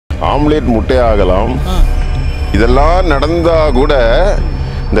Omelette முட்டை ஆகலாம். இதெல்லாம் நடந்தா கூட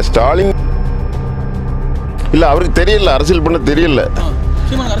இந்த ஸ்டாலின் இல்ல அவருக்கு தெரியல, அரசியல் பண்ண தெரியல.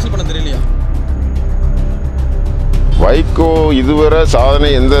 அரசியல் பண்ண தெரியலையா? வைகோ இதுவரை சாதனை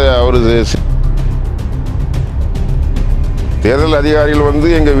எந்த அவரு தேர்தல் அதிகாரிகள் வந்து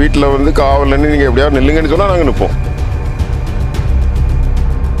எங்க வீட்டில் வந்து காவலன்னு நீங்க எப்படியாவது நில்லுங்கன்னு சொன்னா நாங்க நிற்போம்.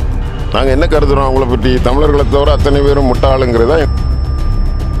 நாங்க என்ன கருதுறோம் அவங்கள பற்றி? தமிழர்களை தவிர அத்தனை பேரும் முட்டாளுங்கிறதா.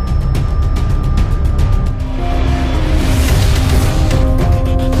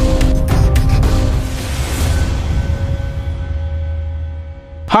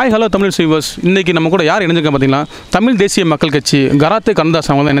 Hi hello Tamil சீவர்ஸ். இன்றைக்கி நம்ம கூட யார் இணைஞ்சிருக்காங்க பார்த்தீங்கன்னா, தமிழ் தேசிய மக்கள் கட்சி கராத்தே கண்ணதாஸ்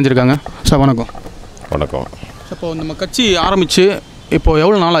அவங்க தான் இணைஞ்சிருக்காங்க. சார் வணக்கம். வணக்கம். இப்போது நம்ம கட்சி ஆரம்பித்து இப்போது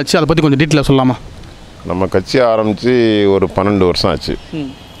எவ்வளோ நாள் ஆச்சு, அதை பற்றி கொஞ்சம் டீட்டெயிலாக சொல்லலாமா? நம்ம கட்சி ஆரம்பித்து ஒரு 12 வருஷம் ஆச்சு.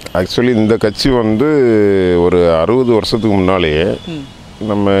 ஆக்சுவலி இந்த கட்சி வந்து ஒரு 60 வருஷத்துக்கு முன்னாலேயே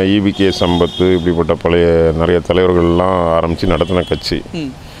நம்ம ஈபிகே சம்பத்து இப்படிப்பட்ட பழைய நிறைய தலைவர்கள்லாம் ஆரம்பித்து நடத்தின கட்சி.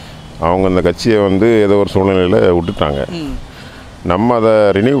 அவங்க அந்த கட்சியை வந்து ஏதோ ஒரு சூழ்நிலையில் விட்டுட்டாங்க. நம்ம அதை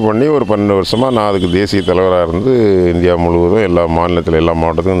ரினியூ பண்ணி ஒரு 12 வருஷமாக நான் அதுக்கு தேசிய தலைவராக இருந்து இந்தியா முழுவதும் எல்லா மாநிலத்தில் எல்லா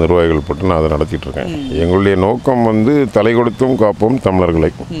மாவட்டத்துக்கும் நிர்வாகிகள் போட்டு நான் அதை நடத்திட்டுருக்கேன். எங்களுடைய நோக்கம் வந்து தலை கொடுத்தும் காப்போம்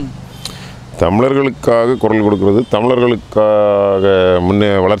தமிழர்களை. தமிழர்களுக்காக குரல் கொடுக்கறது, தமிழர்களுக்காக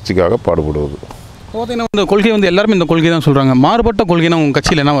வளர்ச்சிக்காக பாடுபடுவது. பார்த்தீங்கன்னா இந்த கொள்கை வந்து எல்லாருமே இந்த கொள்கை தான் சொல்கிறாங்க. மாறுபட்ட கொள்கைனா உங்கள்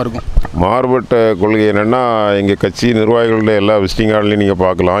கட்சியில் என்னவா இருக்கும்? மாறுபட்ட கொள்கை என்னென்னா, எங்கள் கட்சி நிர்வாகிகளோட எல்லா விசிட்டிங் கார்டுலையும் நீங்கள்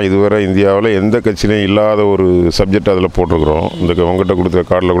பார்க்கலாம். இதுவரை இந்தியாவில் எந்த கட்சியிலையும் இல்லாத ஒரு சப்ஜெக்ட் அதில் போட்டிருக்கிறோம். இந்த உங்கள்கிட்ட கொடுத்த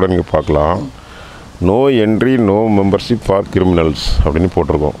கார்டில் கூட நீங்கள் பார்க்கலாம். No entry no membership for criminals அப்படின்னு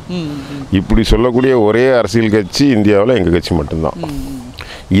போட்டிருக்கோம். இப்படி சொல்லக்கூடிய ஒரே அரசியல் கட்சி இந்தியாவில் எங்கள் கட்சி மட்டும்தான்.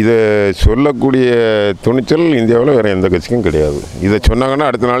 இதை சொல்லக்கூடிய துணிச்சல் இந்தியாவில் வேறு எந்த கட்சிக்கும் கிடையாது. இதை சொன்னாங்கன்னா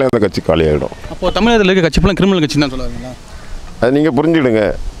அடுத்த நாளே அந்த கட்சி காலியாகிடும். அப்போது தமிழகத்தில் இருக்க கட்சி ஃபுல்லாக கிரிமினல் கட்சி தான் சொல்லுவாங்களா? அது நீங்கள் புரிஞ்சுடுங்க.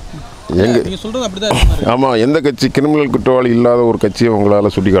 நீங்கள் சொல்கிறது அப்படி தான். ஆமாம், எந்த கட்சி கிரிமினல் குற்றவாளி இல்லாத ஒரு கட்சியை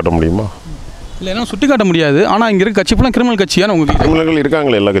உங்களால் சுட்டி காட்ட முடியுமா? இல்லை, என்ன சுட்டி காட்ட முடியாது. ஆனால் இங்கே இருக்க கட்சி ஃபுல்லாக கிரிமினல் கட்சியான உங்களுக்கு கிரிமினல்கள்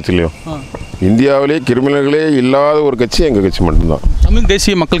இருக்காங்களே எல்லா கட்சியிலையும். இந்தியாவிலே கிரிமினல்களே இல்லாத ஒரு கட்சி எங்கள் கட்சி மட்டும்தான். தமிழ்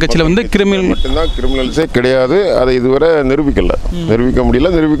தேசிய மக்கள் கட்சியில் வந்து கிரிமினல் மட்டும்தான். கிரிமினல்ஸே கிடையாது. அதை இதுவரை நிரூபிக்க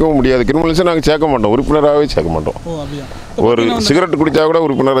முடியல, நிரூபிக்கவும் முடியாது. கிரிமினல்ஸை நாங்கள் சேர்க்க மாட்டோம், உறுப்பினராகவே சேர்க்க மாட்டோம். ஒரு சிகரெட் குடித்தா கூட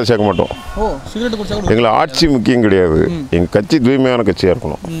உறுப்பினராக சேர்க்க மாட்டோம். எங்களை ஆட்சி முக்கியம் கிடையாது. எங்கள் கட்சி தூய்மையான கட்சியாக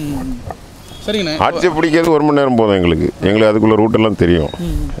இருக்கணும். சரிங்கண்ணா. ஆட்சியை பிடிக்கிறது 1 மணி நேரம் போதும் எங்களுக்கு அதுக்குள்ள ரூட்டெல்லாம் தெரியும்.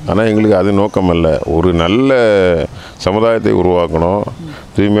 ஆனால் எங்களுக்கு அது நோக்கம் அல்ல. ஒரு நல்ல சமுதாயத்தை உருவாக்கணும்,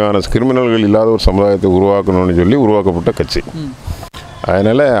 தூய்மையான கிரிமினல்கள் இல்லாத ஒரு சமுதாயத்தை உருவாக்கணும்னு சொல்லி உருவாக்கப்பட்ட கட்சி.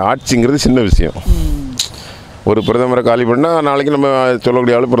 அதனால் ஆட்சிங்கிறது சின்ன விஷயம். ஒரு பிரதமரை காலி பண்ணால் நாளைக்கு நம்ம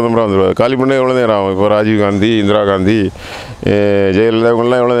சொல்லக்கூடிய ஆள் பிரதமராக வந்துடுவார். காலி பண்ண எவ்வளோ நேரம் ஆகும்? இப்போ ராஜீவ் காந்தி, இந்திரா காந்தி, ஜெயலலிதா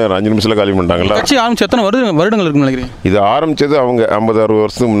இவங்கெல்லாம் எவ்வளோ நேரம்? 5 நிமிஷத்தில் காலி பண்ணிட்டாங்களா? கட்சி ஆரம்பிச்சு எத்தனை வருடங்கள் இருக்குன்னு நினைக்கிறேன்? இது ஆரம்பித்தது அவங்க 50-60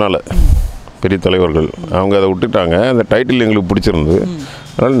 வருஷத்துக்கு முன்னால் பெரிய தலைவர்கள். அவங்க அதை விட்டுட்டாங்க. அந்த டைட்டில் எங்களுக்கு பிடிச்சிருந்து,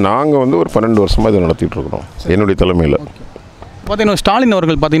 அதனால் நாங்கள் வந்து ஒரு 12 வருஷமாக இதை நடத்திட்டு இருக்கிறோம் என்னுடைய தலைமையில். பார்த்தீங்கன்னா ஸ்டாலின்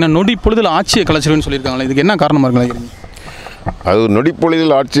அவர்கள் பார்த்தீங்கன்னா நொடி பொழுதில் ஆட்சியை கலைச்சிருன்னு சொல்லியிருக்காங்களே, இதுக்கு என்ன காரணமாக இருக்குன்னு? அது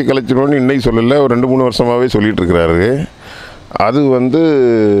நொடிப்பொழுதில் ஆட்சியை கலைச்சிருவோன்னு இன்னைக்கு சொல்லலை, ஒரு 2-3 வருஷமாகவே சொல்லிகிட்டு இருக்கிறாரு. அது வந்து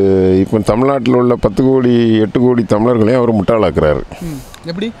இப்போ தமிழ்நாட்டில் உள்ள 10 கோடி 8 கோடி தமிழர்களையும் அவர் முட்டாளாக்குறாரு.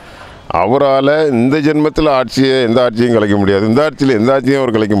 எப்படி? அவரால் இந்த ஜென்மத்தில் எந்த ஆட்சியும் கலைக்க முடியாது, இந்த ஆட்சியில் எந்த ஆட்சியும்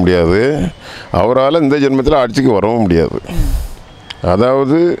அவர் கலைக்க முடியாது. அவரால் இந்த ஜென்மத்தில் ஆட்சிக்கு வரவும் முடியாது.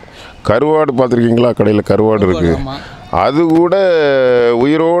 அதாவது கருவாடு பார்த்துருக்கீங்களா? கடையில் கருவாடு இருக்குது. அது கூட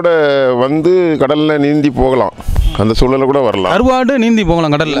உயிரோட வந்து கடலில் நீந்தி போகலாம், அந்த சூழலை கூட வரலாம். கருவாடு நீந்தி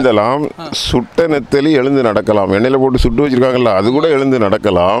போகலாம், கடலில் நீந்தலாம். சுட்ட நெத்தலி எழுந்து நடக்கலாம். எண்ணெயில் போட்டு சுட்டு வச்சுருக்காங்கல்ல, அது கூட எழுந்து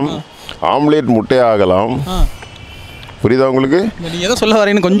நடக்கலாம். ஆம்லேட் முட்டை ஆகலாம். புரியுதா உங்களுக்கு? எதை சொல்ல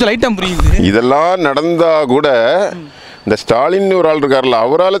வரேன்னு கொஞ்சம் லைட்டாக புரியுது. இதெல்லாம் நடந்தா கூட இந்த ஸ்டாலின் ஒரு ஆள் இருக்கார்ல,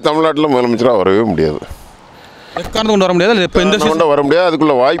 அவரால் தமிழ்நாட்டில் முதலமைச்சராக வரவே முடியாது. கொண்டு வர முடியாது. இப்போ இந்த கொண்டு வர முடியாது,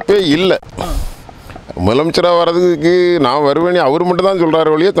 அதுக்குள்ள வாய்ப்பே இல்லை. முதலமைச்சராக வர்றதுக்கு நான் வருவேன் அவர் மட்டும் தான் சொல்கிறாரு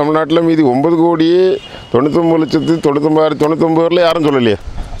வழியே. தமிழ்நாட்டில் மீதி 9 கோடியே 99,99,99 யாரும் சொல்லலையே.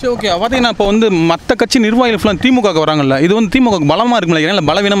 சரி, ஓகே. பார்த்தீங்கன்னா இப்போ வந்து மற்ற கட்சி நிர்வாகிகள் ஃபுல்லாக திமுக வராங்கல்ல, இது வந்து திமுக பலமாக இருக்குன்னு நினைக்கிறீங்களா,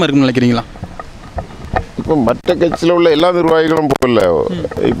 இல்லை பலவீனமாக இருக்குன்னு நினைக்கிறீங்களா? இப்போ மற்ற கட்சியில் உள்ள எல்லா நிர்வாகிகளும் போகல.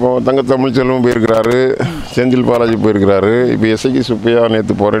 இப்போ தங்க தமிழ்ச்செல்வம் போயிருக்கிறாரு, செந்தில் பாலாஜி போயிருக்கிறாரு, இப்போ எஸ்ஐக்கு சுப்பையா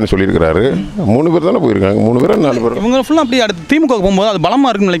நேற்று போகிறேன்னு சொல்லியிருக்கிறாரு. 3 பேர் தானே போயிருக்காங்க. 3 பேர் 4 பேர். இவங்க ஃபுல்லாக அப்படி அடுத்து திமுக போகும்போது அது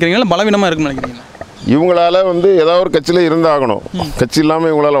பலமாக இருக்குன்னு நினைக்கிறீங்களா, பலவீனமாக இருக்குன்னு நினைக்கிறீங்களா? இவங்களால வந்து ஏதாவது ஒரு கட்சியில் இருந்தாகணும். கட்சி இல்லாமல்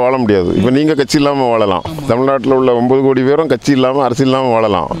இவங்களால வாழ முடியாது. இப்போ நீங்கள் கட்சி இல்லாமல் வாழலாம். தமிழ்நாட்டில் உள்ள 9 கோடி பேரும் கட்சி இல்லாமல் அரசியல் இல்லாமல்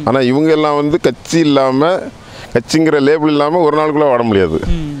வாழலாம். ஆனால் இவங்க எல்லாம் வந்து கட்சி இல்லாமல், கட்சிங்கிற லேபிள் இல்லாமல் ஒரு நாளுக்குள்ளே வாழ முடியாது.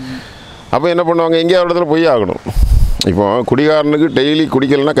 அப்போ என்ன பண்ணுவாங்க? எங்கேயாவது இடத்துல போய் ஆகணும். இப்போ குடிகாரனுக்கு டெய்லி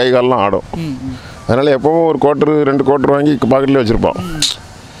குடிக்கலைன்னா கை காலெலாம் ஆடும். அதனால் எப்போவும் ஒரு 1/4 2 1/4 வாங்கி பாக்கெட்லேயே வச்சுருப்பான்.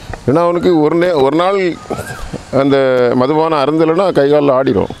 ஏன்னா அவனுக்கு ஒரு நாள் அந்த மதுபானம் அருந்தலைன்னா கை காலில்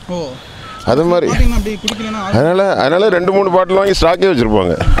ஆடிடும். அது மாதிரி அதனால் 2-3 பாட்டில் வாங்கி ஸ்டாக்கே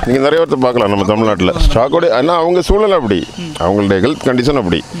வச்சுருப்பாங்க. நீங்கள் நிறைய பேர்த்த பார்க்கலாம் நம்ம தமிழ்நாட்டில் ஸ்டாக்கோட. ஆனால் அவங்க சூழ்நிலை அப்படி, அவங்களுடைய ஹெல்த் கண்டிஷன்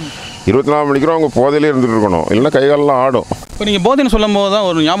அப்படி. 24 மணிக்கூட அவங்க போதையிலே இருந்துகிட்டு இருக்கணும், இல்லைன்னா கை காலெலாம் ஆடும். இப்போ நீங்கள் போதைன்னு சொல்லும் போது தான்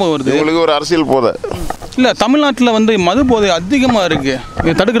ஒரு ஞாபகம் வருது, உங்களுக்கு ஒரு அரசியல் போதை. இல்லை, தமிழ்நாட்டில் வந்து மது போதை அதிகமாக இருக்குது,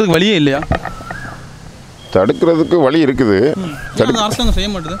 இது தடுக்கிறதுக்கு வழியே இல்லையா? தடுக்கிறதுக்கு வழி இருக்குது, அரசாங்கம் செய்ய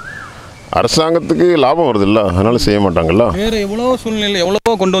மாட்டேது. அரசாங்கத்துக்கு லாபம் வருது இல்லை, அதனால் செய்ய மாட்டாங்கல்ல. வேறு எவ்வளோ சூழ்நிலை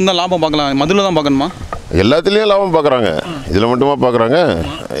எவ்வளோ கொண்டு வந்தால் லாபம் பார்க்கலாம், மதுவில் தான் பார்க்கணுமா? எல்லாத்துலேயும் லாபம் பார்க்குறாங்க, இதில் மட்டுமா பார்க்குறாங்க?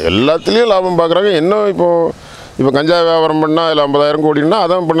 எல்லாத்துலேயும் லாபம் பார்க்குறாங்க. இன்னும் இப்போ கஞ்சா வியாபாரம் பண்ணால் அதில் 50,000 கோடினா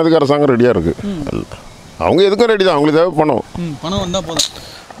அதான் பண்ணதுக்கு அரசாங்கம் ரெடியாக இருக்குது. அவங்க எதுக்கும் ரெடி தான், அவங்களுக்கு தேவை பணம் வந்தால் போதும்.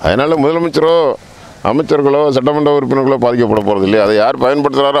 அதனால் முதலமைச்சரோ அமைச்சர்களோ சட்டமன்ற உறுப்பினர்களோ பாதிக்கப்பட போகிறது இல்லையா, அதை யார்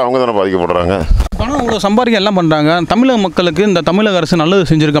பயன்படுத்துகிறாரோ அவங்க தானே பாதிக்கப்படுறாங்க. பணம் இவ்வளோ சம்பாதிக்க எல்லாம் பண்ணுறாங்க. தமிழக மக்களுக்கு இந்த தமிழக அரசு நல்லது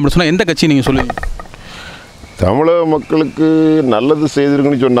செஞ்சுருக்கு அப்படின்னு சொன்னால் எந்த கட்சி நீங்கள் சொல்லுவீங்க? தமிழக மக்களுக்கு நல்லது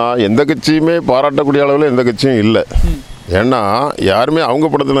செய்திருக்குன்னு சொன்னால் எந்த கட்சியுமே பாராட்டக்கூடிய அளவில் எந்த கட்சியும் இல்லை. ஏன்னா யாருமே அவங்க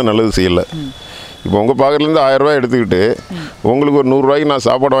படத்தில் நல்லது செய்யலை. இப்போ உங்கள் பாக்கெட்லேருந்து 1000 ரூபாய் எடுத்துக்கிட்டு உங்களுக்கு ஒரு 100 ரூபாய்க்கு நான்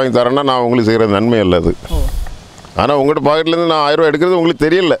சாப்பாடு வாங்கி தரேன்னா நான் உங்களுக்கு செய்கிற நன்மை இல்லை அது. ஆனால் உங்கள்கிட்ட பாக்கெட்லேருந்து நான் 1000 ரூபாய் எடுக்கிறது உங்களுக்கு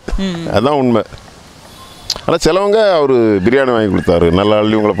தெரியல, அதுதான் உண்மை. ஆனால் சிலவங்க அவர் பிரியாணி வாங்கி கொடுத்தாரு, நல்லா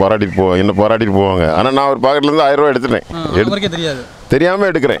அள்ளி உங்களை என்னை பாராட்டிட்டு போவாங்க. ஆனால் நான் ஒரு பாக்கெட்லேருந்து 1000 ரூபாய் எடுத்துட்டேன், தெரியாமல்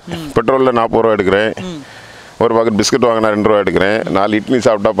எடுக்கிறேன். பெட்ரோலில் 40 ரூபா எடுக்கிறேன், ஒரு பாக்கெட் பிஸ்கட் வாங்கினா 2 ரூபா எடுக்கிறேன், 4 இட்லி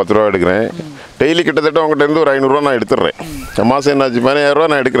சாப்பிட்டா 10 ரூபா எடுக்கிறேன். டெய்லி கிட்டத்தட்ட உங்கள்கிட்ட இருந்து ஒரு 500 ரூபா நான் எடுத்துடுறேன். மாதம் என்னாச்சு 15,000 ரூபா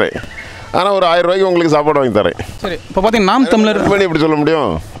நான் எடுக்கிறேன். ஆனால் ஒரு 1000 ரூபாய்க்கு உங்களுக்கு சாப்பாடு வாங்கி தரேன். சரி, இப்போ பார்த்தீங்கன்னா நாம் தமிழர் பண்ணி எப்படி சொல்ல முடியும்?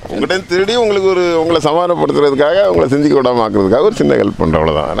 உங்கள்கிட்ட திருடி உங்களுக்கு உங்களை சமாதானப்படுத்துறதுக்காக, உங்களை சிந்திக்க விடாமல் ஆக்குறதுக்காக ஒரு சின்ன ஹெல்ப் பண்ணுற,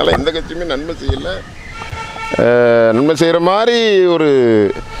 அவ்வளோதான். அதனால் எந்த கட்சியுமே நன்மை செய்யலை. நன்மை செய்கிற மாதிரி ஒரு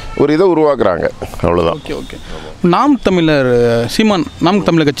இதை உருவாக்குறாங்க, அவ்வளோதான். ஓகே. நாம் தமிழர் சீமான், நாம்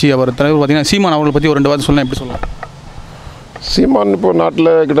தமிழர் கட்சி அவர் தலைவர் பார்த்தீங்கன்னா சீமான் அவர்களை பற்றி ஒரு 2 வார்த்தை சொல்லலாம், எப்படி சொல்லலாம்? சீமான் இப்போ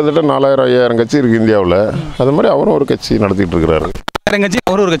நாட்டில் கிட்டத்தட்ட 4000-5000 கட்சி இருக்குது இந்தியாவில். அது மாதிரி அவரும் ஒரு கட்சி நடத்திட்டு இருக்கிறாரு. கட்சி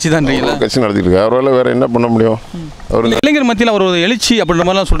அவர் ஒரு கட்சி தான் கட்சி நடத்திட்டு இருக்காரு. அவரால் வேறு என்ன பண்ண முடியும்? அவர் இளைஞர் மத்தியில் அவர் ஒரு எழுச்சி அப்படின்ற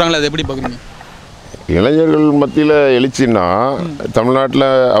மாதிரிலாம் சொல்கிறாங்களே, அதை எப்படி பார்க்குறீங்க? இளைஞர்கள் மத்தியில் எழுச்சின்னா தமிழ்நாட்டில்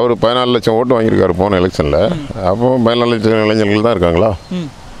அவர் 14 லட்சம் ஓட்டு வாங்கியிருக்காரு போன எலெக்ஷனில். அப்போ 14 லட்சம் இளைஞர்கள் தான் இருக்காங்களா?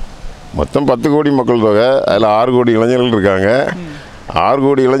 மொத்தம் 10 கோடி மக்கள் தொகை, அதில் 6 கோடி இளைஞர்கள் இருக்காங்க. 6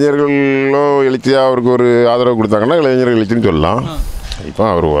 கோடி இளைஞர்களும் எழுச்சியாக அவருக்கு ஒரு ஆதரவு கொடுத்தாங்கன்னா இளைஞர்கள் எழுச்சின்னு சொல்லலாம். இப்போ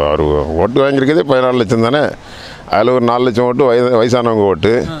அவர் ஓட்டு வாங்கியிருக்கதே 14 லட்சம் தானே. அதில் ஒரு 4 லட்சம் ஓட்டு வயசானவங்க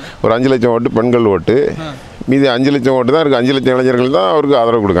ஓட்டு, ஒரு 5 லட்சம் ஓட்டு பெண்கள் ஓட்டு, மீதி 5 லட்சம் ஓட்டு தான் இருக்குது. 5 லட்சம் இளைஞர்கள் தான் அவருக்கு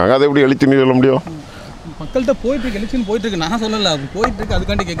ஆதரவு கொடுக்காங்க. அதை எப்படி எழுச்சின்னு சொல்ல முடியும்? மக்கள்கிட்ட போயிட்டு எழுச்சின்னு போயிட்டுருக்கு, நான் சொல்லலை, போயிட்டு இருக்கு,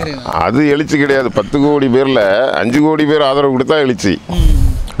 அதுக்காண்டி கேட்குறேன். அது எழுச்சி கிடையாது. 10 கோடி பேரில் 5 கோடி பேர் ஆதரவு கொடுத்தா எழுச்சி,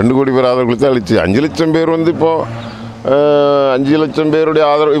 2 கோடி பேர் ஆதரவு கொடுத்தா எழுச்சி. 5 லட்சம் பேர் வந்து இப்போது 5 லட்சம் பேருடைய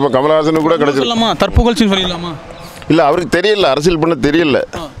ஆதரவு இப்போ கமலஹாசனுக்கு கூட கிடைச்சிடலாமா? தற்புகழ்ச்சின்னு சொல்லிடலாமா? இல்லை, அவருக்கு தெரியல, அரசியல் பண்ண தெரியல.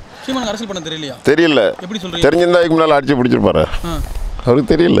 அரசியல் பண்ண தெரியலையா? தெரியல. தெரிஞ்சிருந்தா இதுக்கு முன்னால் ஆட்சி பிடிச்சிருப்பாரு,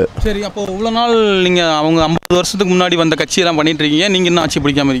 அவருக்கு தெரியல. சரி, அப்போ இவ்வளோ நாள் நீங்கள் அவங்க 50 வருஷத்துக்கு முன்னாடி வந்த கட்சியெல்லாம் பண்ணிட்டு இருக்கீங்க, நீங்கள் இன்னும் ஆட்சி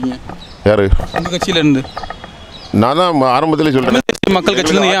பிடிக்காம இருக்கீங்க? யாரு? உங்கள் கட்சியிலேருந்து. நான் தான் ஆரம்பத்திலே சொல்கிறேன், மக்கள்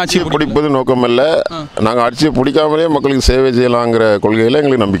கட்சியிலேருந்து ஏன் ஆட்சி பிடிப்பது நோக்கம் இல்லை, நாங்கள் ஆட்சியை பிடிக்காமலே மக்களுக்கு சேவை செய்யலாங்கிற கொள்கையில்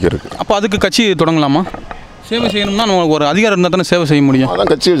எங்களுக்கு நம்பிக்கை இருக்குது. அப்போ அதுக்கு கட்சி தொடங்கலாமா? சேவை செய்யணும்னா நமக்கு ஒரு அதிகாரம் இருந்தால் தானே சேவை செய்ய முடியும். அதான்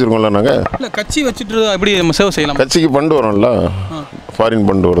கட்சி வச்சுருக்கோம்ல நாங்கள். இல்லை, கட்சி வச்சுட்டு எப்படி நம்ம சேவை செய்யலாம்? கட்சிக்கு ஃபண்டு வரோம்ல, ஃபாரின்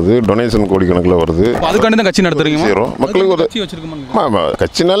ஃபண்டு வருது, டொனேஷன் கோடிக்கணக்கில் வருது. அதுக்காண்டி தான் கட்சி நடத்துறீங்க. செய்கிறோம். மக்களுக்கு ஒரு கட்சி வச்சுருக்கோம். ஆமாம்,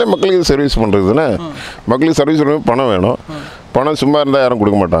 கட்சினாலே மக்களுக்கு சர்வீஸ் பண்ணுறது தானே. மக்களுக்கு சர்வீஸ் பண்ண பணம் வேணும். பணம் சும்மா இருந்தால் யாரும்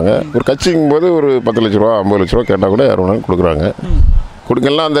கொடுக்க மாட்டாங்க. ஒரு கட்சிங்கும் போது ஒரு 10 லட்ச ரூபா 50 லட்ச ரூபா கேட்டால் கூட யாரும் வேணாலும் கொடுக்குறாங்க.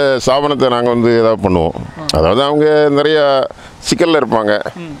 கொடுக்கலாம். அந்த ஸ்தாபனத்தை நாங்கள் வந்து ஏதாவது பண்ணுவோம். அதாவது அவங்க நிறைய சிக்கலில் இருப்பாங்க,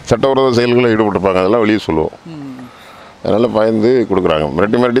 சட்டவிரோத செயல்களில் ஈடுபட்டிருப்பாங்க, அதெல்லாம் வெளியே சொல்லுவோம். அதனால் பயந்து கொடுக்குறாங்க.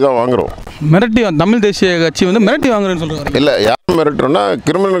 மிரட்டி தான் வாங்குகிறோம். மிரட்டி தமிழ் தேசிய கட்சி வந்து மிரட்டி வாங்குறேன்னு சொல்கிறாங்க. இல்லை, யாரும் மிரட்டுறோன்னா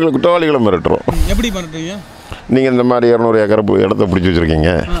கிரிமினல்கள் குற்றவாளிகளை மிரட்டுறோம். எப்படி மிரட்டுறீங்க? நீங்கள் இந்த மாதிரி 200 ஏக்கர் இடத்த பிடிச்சி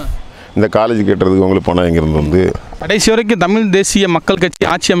வச்சுருக்கீங்க, இந்த காலேஜ் கட்டுறதுக்கு உங்களுக்கு பணம் எங்கேருந்து வந்து? கடைசி வரைக்கும் தமிழ் தேசிய மக்கள் கட்சி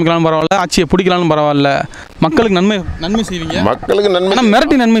ஆட்சி அமைக்கலாம்னு பரவாயில்ல, ஆட்சியை பிடிக்கலாம்னு பரவாயில்ல, மக்களுக்கு நன்மை செய்வீங்க. மக்களுக்கு நன்மை,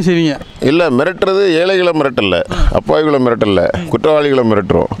 மிரட்டி நன்மை செய்வீங்க. இல்லை, மிரட்டுறது ஏழைகளை மிரட்டல, அப்பாவிகளை மிரட்டல, குற்றவாளிகளை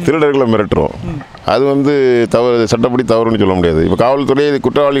மிரட்டுறோம், திருடர்களை மிரட்டுறோம். அது வந்து தவறு, சட்டப்படி தவறுன்னு சொல்ல முடியாது. இப்போ காவல்துறை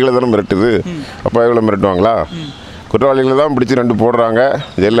குற்றவாளிகளை தானே மிரட்டுது, அப்பாவிகளை மிரட்டுவாங்களா? குற்றவாளிகளை தான் பிடிச்சி 2 போடுறாங்க,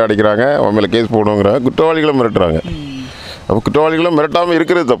 ஜெயிலில் அடைக்கிறாங்க, அவன் மேலே கேஸ் போடுங்கிறாங்க, குற்றவாளிகளை மிரட்டுறாங்க. அப்போ குற்றவாளிகளும் மிரட்டாமல்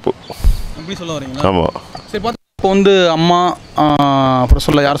இருக்கிறது தப்பு. அப்படி சொல்ல வரீங்களா? ஆமாம். சரி, பார்த்து இப்போ வந்து அம்மா,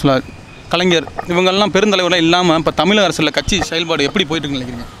 அப்புறம் யார் சொல்ல, கலைஞர், இவங்கெல்லாம் பெருந்தலைவரெலாம் இல்லாமல் இப்போ தமிழக அரசில் கட்சி செயல்பாடு எப்படி போயிட்டுருக்குன்னு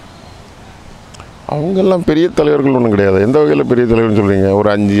நினைக்கிறீங்க? அவங்கெல்லாம் பெரிய தலைவர்கள் ஒன்றும் கிடையாது. எந்த வகையில் பெரிய தலைவர்னு சொல்கிறீங்க? ஒரு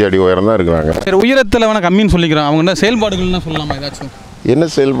 5 அடி உயரம் தான் இருக்கிறாங்க. சரி, உயரத்தில் வேணால் கம்மின்னு சொல்லிக்கிறேன். அவங்க செயல்பாடுகள்லாம் சொல்லலாமா ஏதாச்சும்? என்ன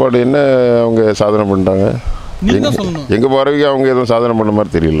செயல்பாடு, என்ன அவங்க சாதனை பண்ணிட்டாங்க? எங்கள் பார்வைக்கு அவங்க எதுவும் சாதனை பண்ண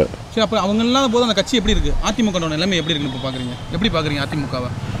மாதிரி தெரியல. சரி, அப்போ அவங்க இல்லாத போது அந்த கட்சி எப்படி இருக்குது? அதிமுக நிலைமை எப்படி இருக்குன்னு இப்போ பார்க்குறீங்க? எப்படி பார்க்குறீங்க அதிமுகவை?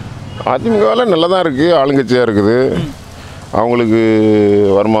 அதிமுகவில் நல்லா தான் இருக்குது, ஆளுங்கட்சியாக இருக்குது. அவங்களுக்கு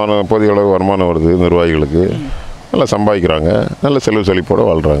வருமானம், போதிய அளவு வருமானம் வருது, நிர்வாகிகளுக்கு நல்லா சம்பாதிக்கிறாங்க, நல்ல செலவு செழிப்போடு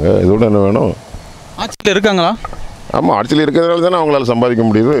வாழ்கிறாங்க. இதோட என்ன வேணும்? ஆட்சியில் இருக்காங்களா? ஆமாம், ஆட்சியில் இருக்கிறதுனால தானே அவங்களால சம்பாதிக்க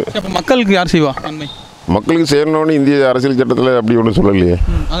முடியுது. அப்போ மக்களுக்கு யார் செய்வா நன்மை? மக்களுக்கு செய்யணும்னு இந்திய அரசியல் சட்டத்தில் அப்படி ஒன்றும் சொல்லலையே.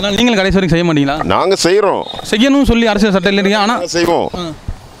 அதனால் நீங்களும் கடைசி வரைக்கும் செய்ய மாட்டீங்களா? நாங்கள் செய்கிறோம், செய்யணும்னு சொல்லி அரசியல் சட்டம் இல்லைங்க, ஆனால் செய்வோம்.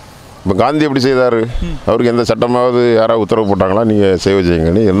 இப்போ காந்தி எப்படி செய்தார்? அவருக்கு எந்த சட்டமாவது யாராவது உத்தரவு போட்டாங்களா நீங்கள் சேவை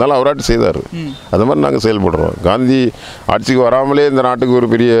செய்யுங்கன்னு? இருந்தாலும் அவராட்டு செய்தார். அது மாதிரி நாங்கள் செயல்படுறோம். காந்தி ஆட்சிக்கு வராமலே இந்த நாட்டுக்கு ஒரு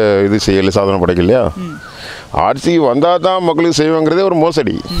பெரிய இது செய்யலை, சாதனை படைக்கலையா? ஆட்சிக்கு வந்தால் தான் மக்களுக்கு செய்வோங்கிறதே ஒரு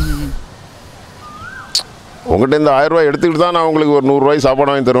மோசடி. உங்கள்கிட்ட இந்த 1000 ரூபாய் எடுத்துக்கிட்டு தான் நான் உங்களுக்கு ஒரு 100 ரூபாய்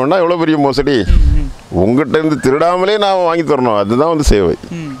சாப்பாடு வாங்கி தருவேன்னா எவ்வளோ பெரிய மோசடி? உங்கள்கிட்ட இருந்து திருடாமலே நான் வாங்கி தரணும், அதுதான் வந்து சேவை.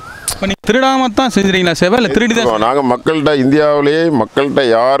 இப்போ நீங்கள் திருடாமல் தான் செஞ்சுறீங்களா சேவை, இல்லை திருடி தான்? நாங்கள் மக்கள்கிட்ட, இந்தியாவிலேயே மக்கள்கிட்ட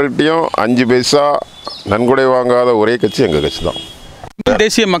யார்கிட்டையும் 5 பைசா நன்கொடை வாங்காத ஒரே கட்சி எங்கள் கட்சி தான்.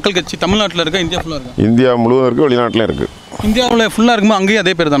 தேசிய மக்கள் கட்சி தமிழ்நாட்டில் இருக்கா, இந்தியா ஃபுல்லாக இருக்கா? இந்தியா முழுவதும் இருக்குது, வெளிநாட்டிலும் இருக்குது. இந்தியாவில் ஃபுல்லாக இருக்குமா? அங்கேயும்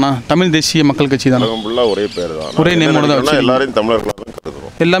அதே பேர் தானா? தமிழ் தேசிய மக்கள் கட்சி தானே? ஃபுல்லாக ஒரே பேர் தான், ஒரே நேமோட தான் வச்சு எல்லாரையும் தமிழர்களாக தான்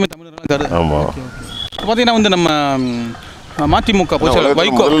கருதுகிறோம். எல்லாமே தமிழர்களாக கருது. ஆமாம். பார்த்தீங்கன்னா வந்து நம்ம மதிமுக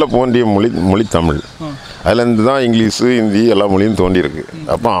வைகோ முதல்ல தோன்றிய மொழி தமிழ். அதுலேருந்து தான் இங்கிலீஷு, ஹிந்தி எல்லா மொழியும் தோன்றியிருக்கு.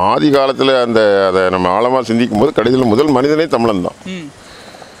 அப்போ ஆதி காலத்தில் அதை நம்ம ஆழமாக சிந்திக்கும் போது கடைசியில் முதல் மனிதனே தமிழன் தான்.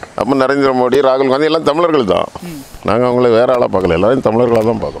 அப்போ நரேந்திர மோடி, ராகுல் காந்தி எல்லாம் தமிழர்கள் தான். நாங்கள் அவங்கள வேற ஆளாக பார்க்கல, எல்லாரும் தமிழர்களாக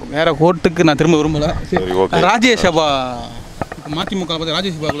தான் பார்க்குறோம். வேற கோர்ட்டுக்கு நான் திரும்ப விரும்பல. சரி, ஓகே. ராஜ்யசபா மதிமுக பார்த்து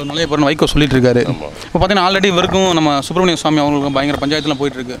ராஜ்யசபாவில் நுழைய போகிறோம் வைகோ சொல்லிட்டு இருக்காரு. இப்போ பார்த்தீங்கன்னா ஆல்ரெடி இவருக்கும் நம்ம சுப்பிரமணிய சாமி அவங்களுக்கும் பயங்கர பஞ்சாயத்துலாம்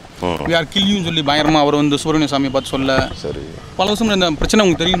போயிட்டு இருக்கு. யார் கில்லியும் சொல்லி பயங்கரமாக அவர் வந்து சுப்பிரமணிய சாமியை பார்த்து சொல்ல. சரி, பல வருஷம் இந்த பிரச்சனை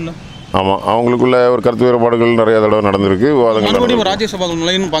உங்களுக்கு தெரியும்ல? ஆமாம், அவங்களுக்குள்ள ஒரு கருத்து வேறுபாடுகள் நிறைய தடவை நடந்திருக்கு, விவாதங்கள். மறுபடியும் ராஜ்யசபாவில்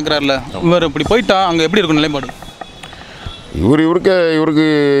நுழையன்னு பார்க்குறாருல, இவர் இப்படி போயிட்டா அங்கே எப்படி இருக்கும் நிலைப்பாடு? இவருக்கு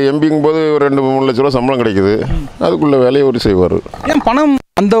எம்பிங்கும் போது ஒரு 2-3 லட்ச ரூபா சம்பளம் கிடைக்குது, அதுக்குள்ள வேலையை ஒரு செய்வார். ஏன் பணம்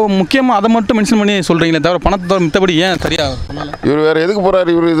அந்த முக்கியமாக அதை மட்டும் மென்ஷன் பண்ணி சொல்கிறீங்களே தவிர பணத்தை மித்தபடி ஏன் சரியா? இவர் வேறு எதுக்கு போகிறாரு?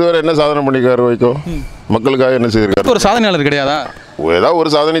 இவர் இதுவரை என்ன சாதனை பண்ணிக்காரு? வைக்கோ மக்களுக்காக என்ன செய்திருக்காரு? ஒரு சாதனையாளர் கிடையாதா? ஏதாவது ஒரு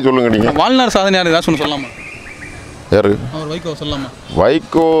சாதனை சொல்லுங்கள் நீங்கள். வாழ்நாள் சாதனையாளர் ஏதாச்சும் ஒன்று சொல்லாமா? யாரு? அவர் வைகோ சொல்லாமா?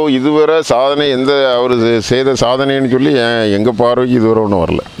 வைகோ இதுவரை சாதனை எந்த அவர் செய்த சாதனைன்னு சொல்லி எங்கள் பார்வைக்கு இதுவரை ஒன்றும்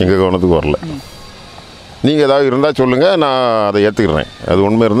வரல, எங்கள் கவனத்துக்கு வரல. நீங்கள் ஏதாவது இருந்தால் சொல்லுங்கள், நான் அதை ஏற்றுக்கிறேன். அது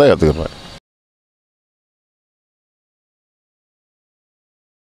உண்மை இருந்தால் ஏற்றுக்கிறேன்.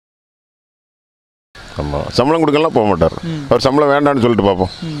 ஆமாம், சம்பளம் கொடுக்கலாம் போக மாட்டார். அவர் சம்பளம் வேண்டான்னு சொல்லிட்டு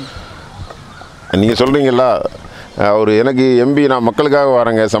பார்ப்போம். நீங்கள் சொல்கிறீங்களா அவர் எனக்கு எம்பி, நான் மக்களுக்காக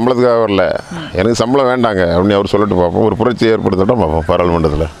வரேங்க, சம்பளத்துக்காக வரல, எனக்கு சம்பளம் வேண்டாங்க அப்படின்னு அவர் சொல்லிட்டு பார்ப்போம். ஒரு புரட்சி ஏற்படுத்தட்டும் பார்ப்போம்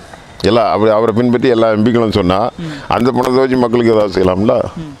பாராளுமன்றத்தில். எல்லாம் அவரை பின்பற்றி எல்லா எம்பிக்களும் சொன்னால் அந்த பணத்தை வச்சு மக்களுக்கு ஏதாவது செய்யலாம்ல.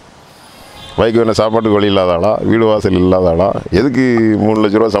 வைகோ என்ன சாப்பாட்டுக்கு வழி இல்லாதாளா? வீடு வாசல் இல்லாதாளா? எதுக்கு 3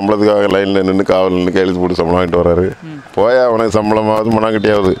 லட்ச ரூபா சம்பளத்துக்காக லைனில் நின்று காவல் நின்று கையெழுத்து போட்டு சம்பளம் வாங்கிட்டு வர்றாரு? போயா அவனுக்கு சம்பளமாவது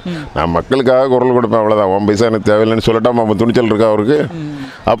மனாங்கிட்டேயாவது. நான் மக்களுக்காக குரல் கொடுப்பேன், அவ்வளோதான். 1 பைசா எனக்கு தேவையில்லைன்னு சொல்லட்டால் நம்ம துணிச்சல் இருக்கா அவருக்கு?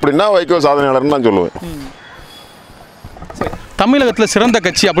 அப்படின்னா வைகோ சாதனையாளர்னு நான் சொல்லுவேன். தமிழகத்தில் சிறந்த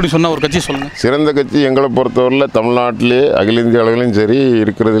கட்சி அப்படின்னு சொன்ன ஒரு கட்சி சொல்லுங்கள். சிறந்த கட்சி எங்களை பொறுத்தவரையில் தமிழ்நாட்டிலே அகில இந்திய அளவிலையும் சரி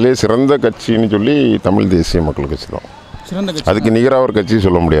இருக்கிறதுலே சிறந்த கட்சின்னு சொல்லி தமிழ் தேசிய மக்கள் கட்சி தான். அதுக்கு நிகராக ஒரு கட்சி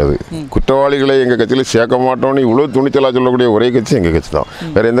சொல்ல முடியாது. குற்றவாளிகளை எங்கள் கட்சியில் சேர்க்க மாட்டோம்னு இவ்வளோ துணிச்சலாக சொல்லக்கூடிய ஒரே கட்சி எங்கள் கட்சி தான்.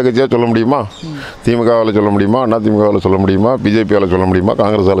 வேறு எந்த கட்சியாக சொல்ல முடியுமா? திமுகவில் சொல்ல முடியுமா? அதிமுகவில் சொல்ல முடியுமா? பிஜேபியால் சொல்ல முடியுமா?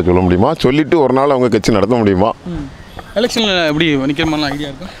 காங்கிரஸால் சொல்ல முடியுமா? சொல்லிவிட்டு ஒரு நாள் அவங்க கட்சி நடத்த முடியுமா? எலெக்ஷனில் எப்படி நிற்கிற மாதிரிலாம்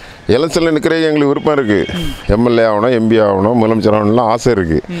ஐடியா இருக்கும்? எலெக்ஷனில் நிற்கிறதுக்கு எங்களுக்கு விருப்பம் இருக்குது. எம்எல்ஏ ஆகணும், எம்பி ஆகணும், முதலமைச்சர் ஆகணும்லாம் ஆசை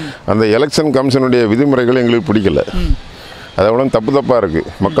இருக்குது. அந்த எலெக்ஷன் கமிஷனுடைய விதிமுறைகள் எங்களுக்கு பிடிக்கல. அது அவ்வளோ தப்பாக இருக்குது,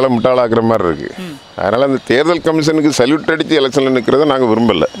 மக்களை முட்டாளாக்குற மாதிரி இருக்குது. அதனால் அந்த தேர்தல் கமிஷனுக்கு சல்யூட் அடித்து எலெக்ஷனில் நிற்கிறத நாங்கள்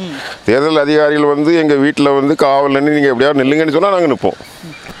விரும்பலை. தேர்தல் அதிகாரிகள் வந்து எங்கள் வீட்டில் வந்து காவலன்னு நீங்கள் எப்படியாவது நில்லுங்கன்னு சொன்னால் நாங்கள் நிற்போம்.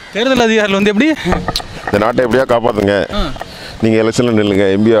 தேர்தல் அதிகாரிகள் வந்து எப்படி இந்த நாட்டை எப்படியா காப்பாற்றுங்க, நீங்கள் எலெக்ஷனில் நில்லுங்க,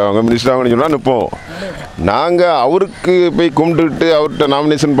 எம்பி ஆகுங்க, மினிஸ்டர் ஆகுங்கன்னு சொன்னால் நிற்போம். நாங்கள் அவருக்கு போய் கும்பிட்டுட்டு அவர்கிட்ட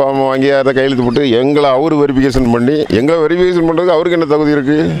நாமினேஷன் ஃபார்ம் வாங்கி அதை கையெழுத்து போட்டு எங்களை அவர் வெரிஃபிகேஷன் பண்ணி எங்களை வெரிஃபிகேஷன் பண்ணுறதுக்கு அவருக்கு என்ன தகுதி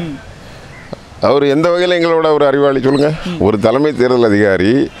இருக்குது? அவர் எந்த வகையில் எங்களோட ஒரு அறிவாளி சொல்லுங்கள்? ஒரு தலைமை தேர்தல்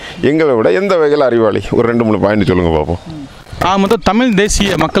அதிகாரி எங்களை விட எந்த வகையில் அறிவாளி? ஒரு 2-3 பாயிண்ட் சொல்லுங்கள் பார்ப்போம். மொத்தம் தமிழ்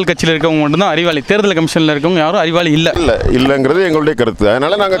தேசிய மக்கள் கட்சியில் இருக்கவங்க மட்டும்தான் அறிவாளி, தேர்தல் கமிஷனில் இருக்கவங்க யாரும் அறிவாளி இல்லைங்கிறது எங்களுடைய கருத்து.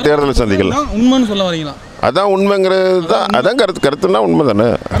 அதனால் நாங்கள் தேர்தலை சந்திக்கலாம். உண்மைன்னு சொல்ல வரீங்களா? அதான் உண்மைங்கிறது தான். அதான் கருத்துன்னா உண்மை தானே.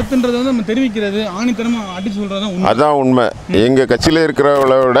 கருத்துன்றது வந்து நம்ம தெரிவிக்கிறது, ஆணித்தனமாக அடிச்சு சொல்கிறது தான். அதான் உண்மை. எங்கள் கட்சியில்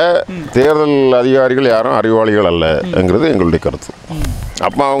இருக்கிறவளை விட தேர்தல் அதிகாரிகள் யாரும் அறிவாளிகள் அல்லங்கிறது எங்களுடைய கருத்து.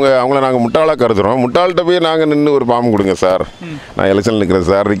 அப்போ அவங்கள நாங்கள் முட்டாளாக கருதுகிறோம். முட்டாள்கிட்ட போய் நாங்கள் நின்று ஒரு ஃபார்ம் கொடுங்க சார், நான் எலெக்ஷனில்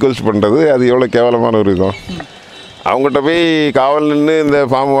நிற்கிறேன் சார், ரிக்வெஸ்ட் பண்ணுறது அது எவ்வளோ கேவலமான ஒரு இதுவும். அவங்ககிட்ட போய் காவல் நின்று இந்த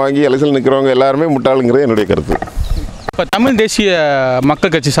ஃபார்ம் வாங்கி எலெக்ஷன் நிற்கிறவங்க எல்லாருமே முட்டாளுங்கிறது என்னுடைய கருத்து. இப்போ தமிழ் தேசிய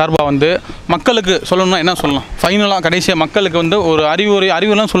மக்கள் கட்சி சார்பாக வந்து மக்களுக்கு சொல்லணும்னா என்ன சொல்லலாம்? ஃபைனலாக கடைசியாக மக்களுக்கு வந்து ஒரு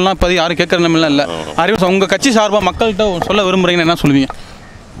அறிவுலாம் சொல்லலாம். இப்போ யாரும் கேட்குற நிலைமைலாம் இல்லை. அறிவு உங்கள் கட்சி சார்பாக மக்கள்கிட்ட சொல்ல விரும்புகிறீங்கன்னு என்ன சொல்லுவீங்க?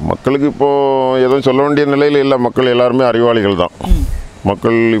 மக்களுக்கு இப்போது எதுவும் சொல்ல வேண்டிய நிலையில் இல்லை. மக்கள் எல்லாருமே அறிவாளிகள் தான்.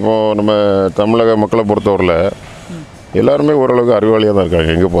 மக்கள் இப்போது நம்ம தமிழக மக்களை பொறுத்தவரையில் எல்லாருமே ஓரளவுக்கு அறிவாளியாக தான்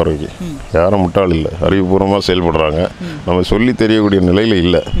இருக்காங்க. எங்கே போகிறதுக்கு யாரும் முட்டாள் இல்லை. அறிவுபூர்வமாக செயல்படுறாங்க. நம்ம சொல்லி தெரியக்கூடிய நிலையில்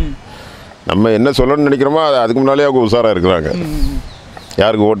இல்லை. நம்ம என்ன சொல்லணும்னு நினைக்கிறோமோ அதுக்கு முன்னாலே அவங்க உஷாராக இருக்கிறாங்க.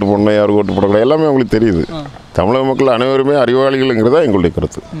 யாருக்கு ஓட்டு போடணும், யாருக்கு ஓட்டு போடக்கூடாது எல்லாமே அவங்களுக்கு தெரியுது. தமிழக மக்கள் அனைவருமே அறிவாளிகள்ங்கிறதா எங்களுடைய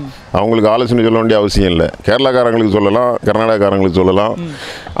கருத்து. அவங்களுக்கு ஆலோசனை சொல்ல வேண்டிய அவசியம் இல்லை. கேரளாக்காரங்களுக்கு சொல்லலாம், கர்நாடகாக்காரங்களுக்கு சொல்லலாம்,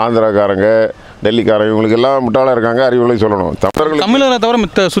 ஆந்திராக்காரங்க, டெல்லிக்காரங்க இவங்களுக்கு எல்லாம் முட்டாளாக இருக்காங்க. அறிவுகளை சொல்லணும். தமிழர்களை தவிர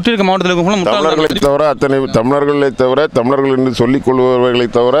மற்ற சுற்றி இருக்க மாவட்டத்தில் தமிழர்களை தவிர தமிழர்கள் என்று சொல்லிக் கொள்பவர்களை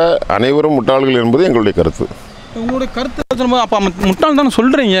தவிர அனைவரும் முட்டாள்கள் என்பது எங்களுடைய கருத்து. உங்களுடைய கருத்து சொல்லும்போது அப்போ முட்டாள் தானே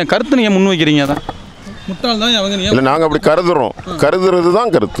சொல்கிறீங்க, கருத்து நீங்கள் முன் வைக்கிறீங்க. அதான் முட்டாள் தான் அவங்க இல்லை. நாங்கள் அப்படி கருதுகிறோம். கருதுறது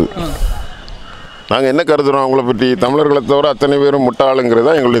தான் கருத்து. நாங்கள் என்ன கருதுகிறோம் அவங்கள பற்றி? தமிழர்களை தவிர அத்தனை பேரும் முட்டாளுங்கிறது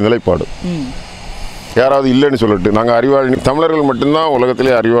தான் எங்களுடைய நிலைப்பாடு. யாராவது இல்லைன்னு சொல்லிட்டு நாங்கள் அறிவாளி, தமிழர்கள் மட்டும்தான்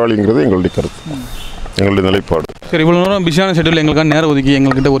உலகத்திலே அறிவாளிங்கிறது எங்களுடைய கருத்து, எங்களுடைய நிலைப்பாடு. சரி, இவ்வளோ நேரம் பிஸியான ஷெட்யூல் எங்களுக்காக நேரம் ஒதுக்கி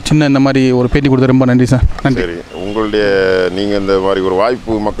எங்கள்கிட்ட ஒரு சின்ன இந்த மாதிரி ஒரு பேட்டி கொடுத்து ரொம்ப நன்றி சார். நன்றி. சரி, உங்களுடைய நீங்கள் இந்த மாதிரி ஒரு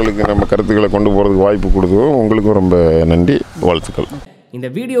வாய்ப்பு மக்களுக்கு நம்ம கருத்துக்களை கொண்டு போகிறதுக்கு வாய்ப்பு கொடுத்தோம். உங்களுக்கும் ரொம்ப நன்றி, வாழ்த்துக்கள். இந்த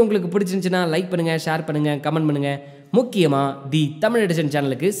வீடியோ உங்களுக்கு பிடிச்சிருந்துச்சுன்னா லைக் பண்ணுங்கள், ஷேர் பண்ணுங்கள், கமெண்ட் பண்ணுங்கள். முக்கியமாக தி தமிழ் எடிஷன்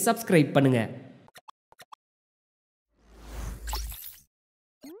சேனலுக்கு சப்ஸ்கிரைப் பண்ணுங்கள்.